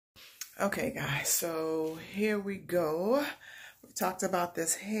Okay, guys, so here we go. We talked about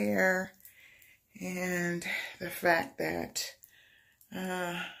this hair and the fact that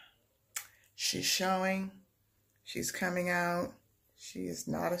she's showing, she's coming out, she is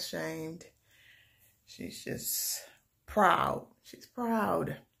not ashamed. She's just proud. She's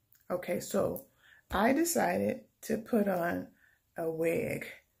proud. Okay, so I decided to put on a wig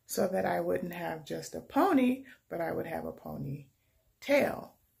so that I wouldn't have just a pony, but I would have a ponytail.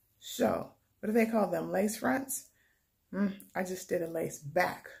 So, what do they call them? Lace fronts? I just did a lace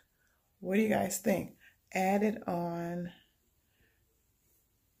back. What do you guys think? Added on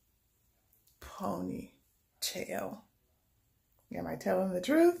ponytail. Am I telling the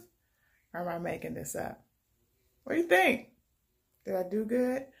truth or am I making this up? What do you think? Did I do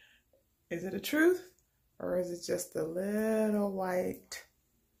good? Is it a truth or is it just a little white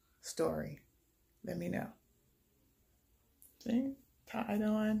story? Let me know. See? Tied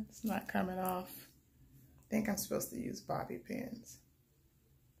on. It's not coming off. I think I'm supposed to use bobby pins.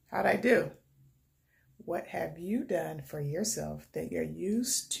 How'd I do? What have you done for yourself that you're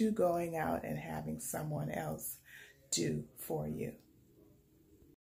used to going out and having someone else do for you?